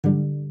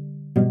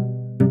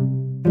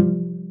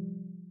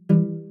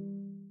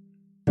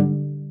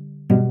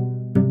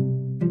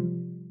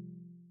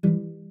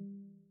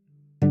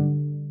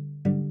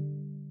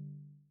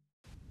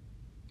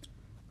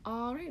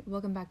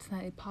Welcome back to the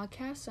Nightly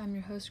Podcast. I'm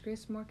your host,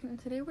 Grace Morgan, and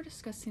today we're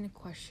discussing a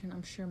question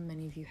I'm sure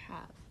many of you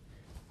have.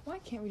 Why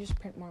can't we just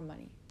print more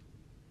money?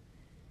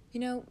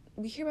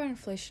 We hear about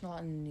inflation a lot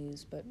in the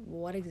news, but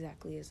what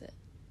exactly is it?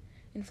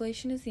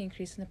 Inflation is the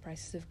increase in the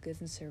prices of goods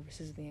and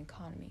services in the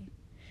economy.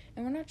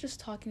 And we're not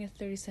just talking a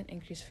 30-cent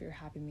increase for your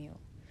Happy Meal.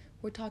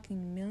 We're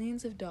talking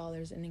millions of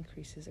dollars in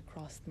increases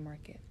across the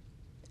market.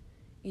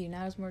 Eating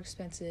out is more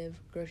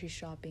expensive, grocery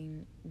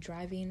shopping,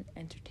 driving,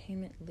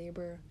 entertainment,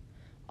 labor,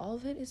 all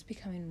of it is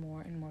becoming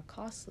more and more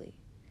costly.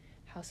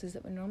 Houses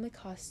that would normally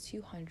cost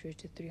 $200,000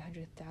 to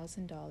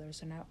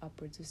 $300,000 are now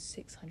upwards of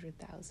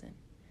 $600,000.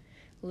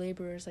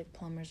 Laborers like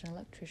plumbers and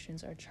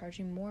electricians are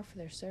charging more for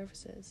their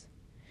services.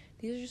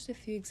 These are just a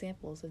few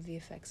examples of the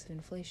effects of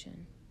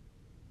inflation.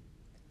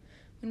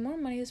 When more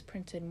money is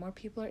printed, more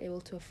people are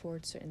able to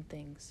afford certain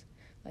things,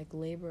 like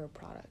labor or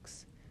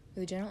products.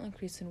 With a general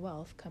increase in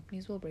wealth,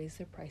 companies will raise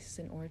their prices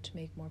in order to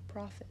make more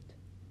profit.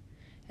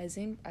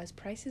 As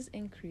prices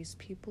increase,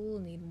 people will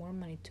need more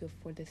money to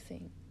afford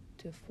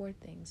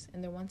things,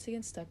 and they're once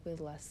again stuck with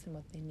less than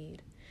what they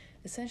need.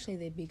 Essentially,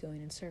 they'd be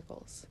going in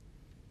circles.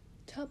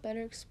 To help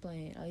better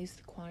explain, I'll use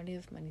the quantity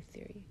of money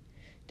theory,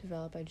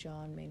 developed by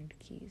John Maynard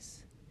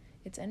Keynes.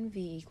 It's NV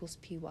equals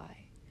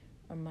PY,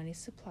 or money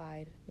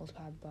supplied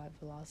multiplied by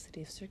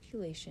velocity of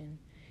circulation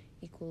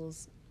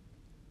equals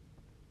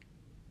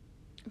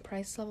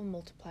price level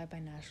multiplied by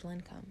national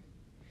income.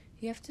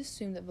 You have to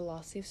assume that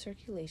velocity of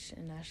circulation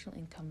and national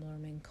income will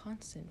remain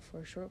constant for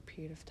a short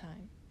period of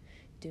time.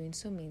 Doing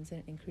so means that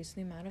an increase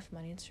in the amount of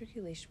money in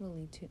circulation will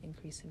lead to an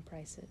increase in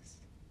prices.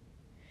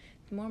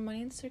 The more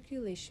money in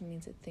circulation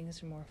means that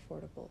things are more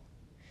affordable.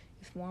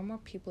 If more and more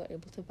people are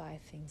able to buy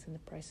things, then the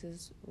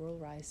prices will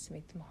rise to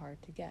make them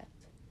hard to get.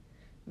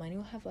 Money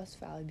will have less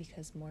value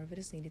because more of it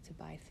is needed to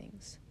buy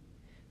things.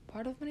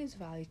 Part of money's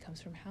value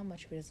comes from how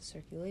much of it is in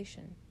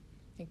circulation.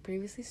 Like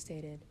previously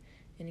stated,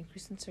 an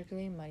increase in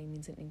circulating money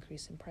means an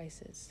increase in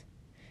prices.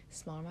 A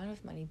small amount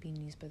of money being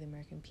used by the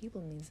American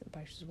people means that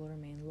prices will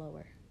remain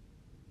lower.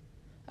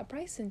 A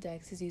price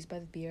index is used by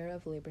the Bureau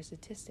of Labor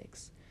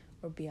Statistics,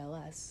 or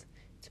BLS,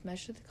 to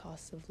measure the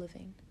cost of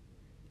living.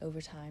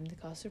 Over time, the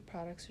cost of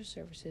products or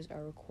services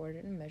are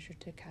recorded and measured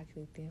to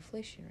calculate the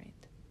inflation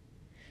rate.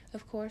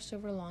 Of course,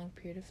 over a long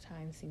period of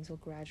time, things will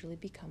gradually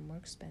become more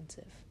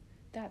expensive.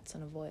 That's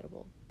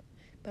unavoidable.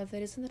 But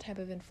that isn't the type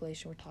of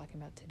inflation we're talking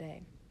about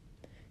today.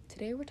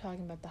 Today we're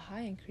talking about the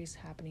high increase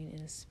happening in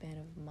a span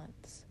of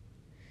months.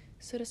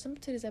 So to sum up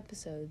today's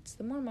episodes,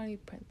 the more money we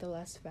print, the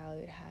less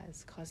value it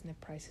has, causing the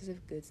prices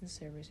of goods and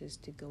services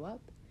to go up,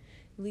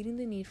 leading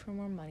the need for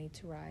more money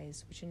to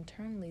rise, which in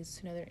turn leads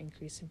to another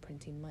increase in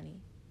printing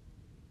money.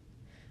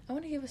 I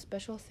want to give a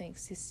special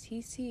thanks to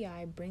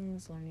TCI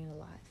Brings Learning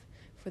Alive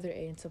for their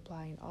aid in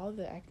supplying all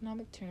the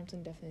economic terms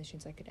and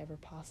definitions I could ever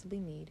possibly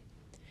need,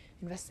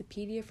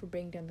 Investopedia for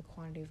breaking down the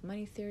quantity of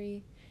money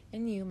theory,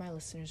 and you, my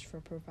listeners,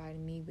 for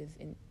providing me with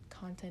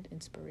content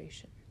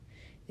inspiration.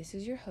 This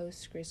is your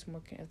host, Grace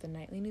Morgan of the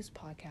Nightly News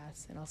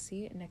Podcast, and I'll see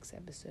you in the next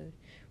episode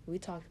where we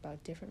talk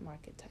about different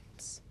market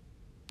types.